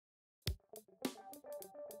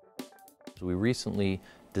We recently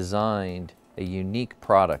designed a unique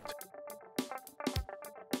product.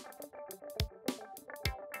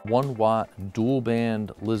 1-watt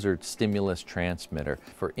dual-band Lizard stimulus transmitter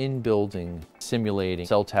for in-building simulating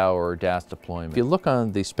cell tower or DAS deployment. If you look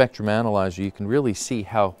on the spectrum analyzer, you can really see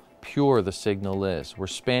how pure the signal is. We're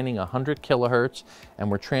spanning 100 kilohertz and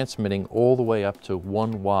we're transmitting all the way up to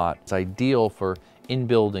 1 watt. It's ideal for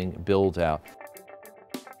in-building build-out.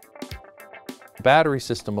 The battery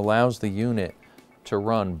system allows the unit to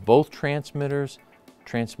run both transmitters,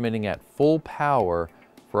 transmitting at full power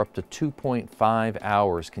for up to 2.5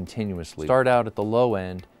 hours continuously. Start out at the low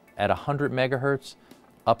end at 100 megahertz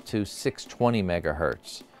up to 620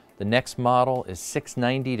 megahertz. The next model is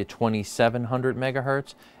 690 to 2700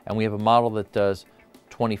 megahertz, and we have a model that does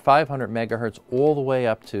 2500 megahertz all the way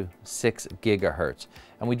up to 6 gigahertz.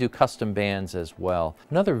 And we do custom bands as well.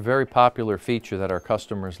 Another very popular feature that our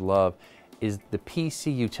customers love is the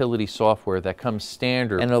PC utility software that comes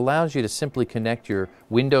standard and allows you to simply connect your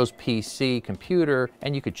Windows PC computer,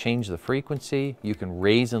 and you could change the frequency, you can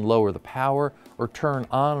raise and lower the power, or turn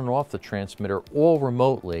on and off the transmitter all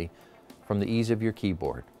remotely from the ease of your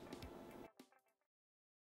keyboard.